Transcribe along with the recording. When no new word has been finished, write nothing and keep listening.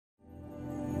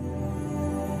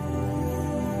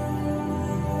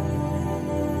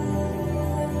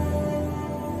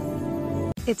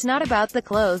It's not about the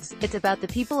clothes, it's about the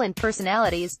people and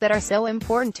personalities that are so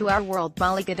important to our world,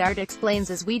 Molly Goddard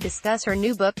explains as we discuss her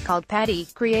new book called Patty,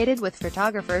 created with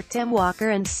photographer Tim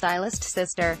Walker and stylist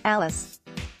sister, Alice.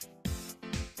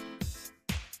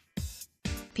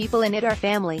 People in it are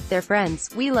family, they're friends,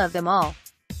 we love them all.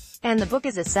 And the book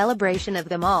is a celebration of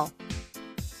them all.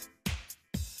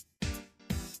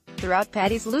 Throughout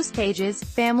Patty's loose pages,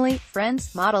 family,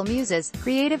 friends, model muses,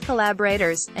 creative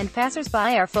collaborators, and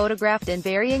passers-by are photographed in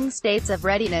varying states of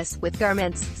readiness, with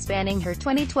garments spanning her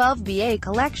 2012 BA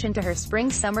collection to her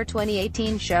Spring-Summer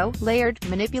 2018 show, layered,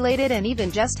 manipulated and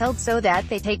even just held so that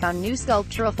they take on new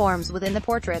sculptural forms within the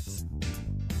portraits.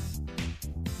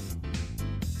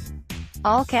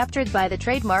 All captured by the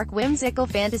trademark whimsical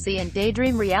fantasy and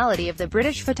daydream reality of the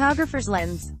British photographer's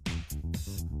lens.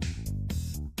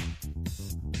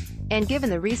 And given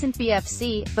the recent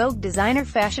BFC, Vogue Designer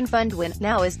Fashion Fund win,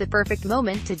 now is the perfect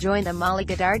moment to join the Molly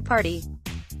Goddard party.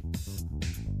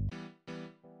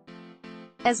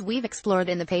 As we've explored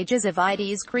in the pages of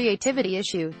ID's creativity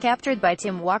issue, captured by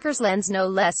Tim Walker's lens no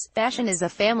less, fashion is a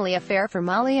family affair for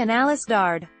Molly and Alice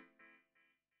Goddard.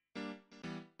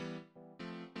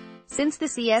 Since the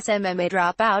CSMMA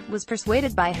dropout was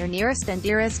persuaded by her nearest and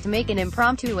dearest to make an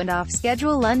impromptu and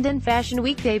off-schedule London Fashion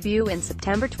Week debut in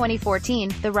September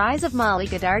 2014, the rise of Molly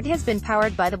Goddard has been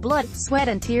powered by the blood, sweat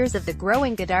and tears of the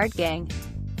growing Goddard gang.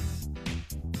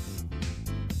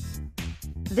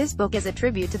 This book is a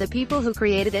tribute to the people who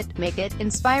created it, make it,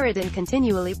 inspire it and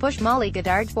continually push Molly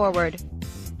Goddard forward.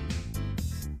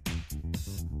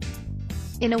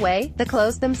 In a way, the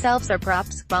clothes themselves are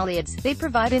props, Molly adds. They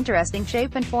provide interesting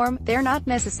shape and form. They're not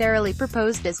necessarily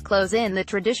proposed as clothes in the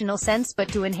traditional sense but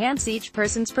to enhance each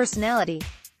person's personality.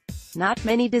 Not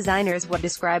many designers would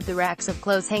describe the racks of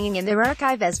clothes hanging in their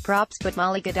archive as props, but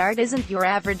Molly Goddard isn't your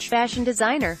average fashion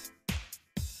designer.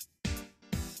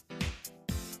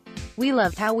 We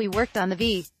loved how we worked on the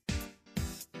V.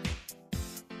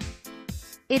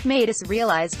 It made us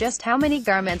realize just how many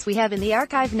garments we have in the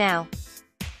archive now.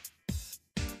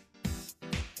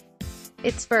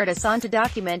 It spurred us on to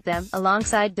document them,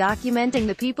 alongside documenting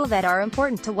the people that are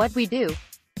important to what we do.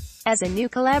 As a new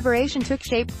collaboration took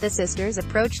shape, the sisters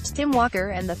approached Tim Walker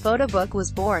and the photo book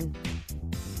was born.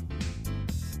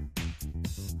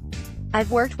 I've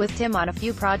worked with Tim on a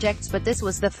few projects but this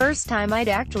was the first time I'd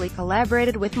actually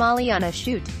collaborated with Molly on a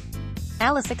shoot.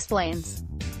 Alice explains.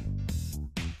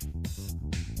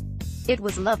 It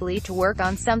was lovely to work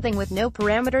on something with no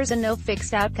parameters and no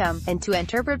fixed outcome, and to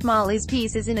interpret Molly's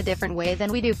pieces in a different way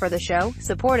than we do for the show.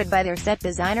 Supported by their set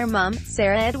designer mum,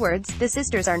 Sarah Edwards, the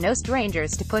sisters are no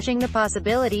strangers to pushing the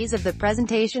possibilities of the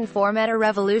presentation format or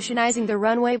revolutionizing the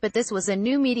runway, but this was a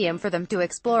new medium for them to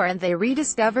explore and they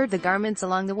rediscovered the garments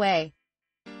along the way.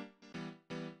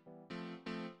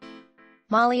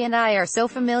 Molly and I are so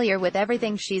familiar with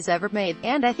everything she's ever made,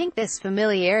 and I think this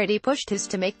familiarity pushed us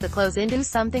to make the clothes into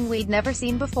something we'd never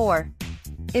seen before.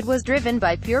 It was driven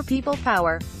by pure people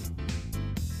power.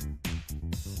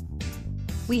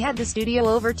 We had the studio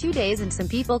over 2 days and some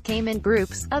people came in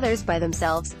groups, others by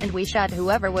themselves, and we shot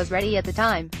whoever was ready at the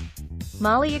time.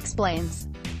 Molly explains.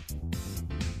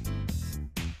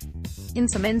 In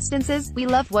some instances, we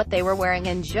loved what they were wearing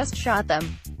and just shot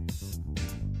them.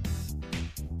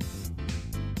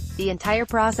 The entire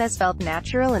process felt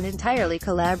natural and entirely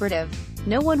collaborative.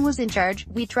 No one was in charge,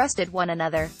 we trusted one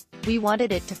another. We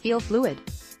wanted it to feel fluid.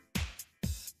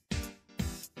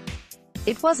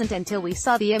 It wasn't until we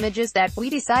saw the images that we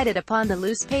decided upon the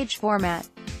loose page format.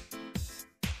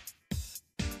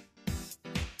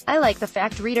 I like the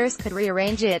fact readers could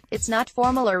rearrange it, it's not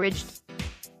formal or rigid.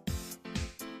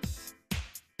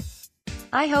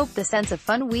 I hope the sense of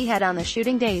fun we had on the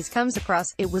shooting days comes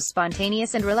across. It was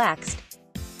spontaneous and relaxed.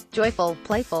 Joyful,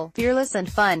 playful, fearless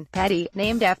and fun. Patty,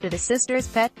 named after the sisters'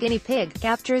 pet guinea pig,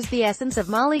 captures the essence of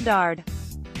Molly Goddard.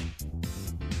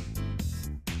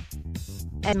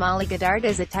 And Molly Goddard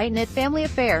is a tight-knit family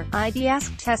affair. ID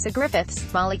asked Tessa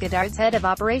Griffiths, Molly Goddard's head of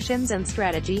operations and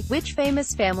strategy, which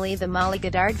famous family the Molly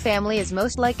Goddard family is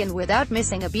most like, and without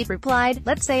missing a beat replied,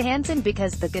 let's say Hanson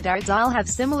because the Goddards all have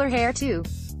similar hair too.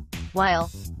 While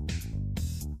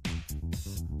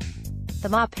the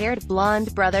mop-haired,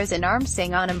 blonde brothers in arms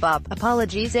sing on 'em Bob.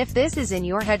 Apologies if this is in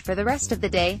your head for the rest of the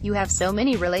day. You have so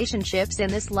many relationships in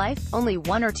this life, only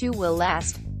one or two will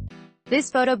last. This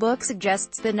photo book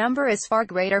suggests the number is far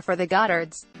greater for the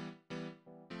Goddards.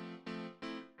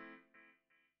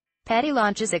 Patty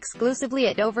launches exclusively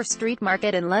at Dover Street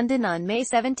Market in London on May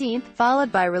 17,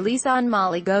 followed by release on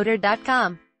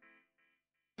mollygoddard.com.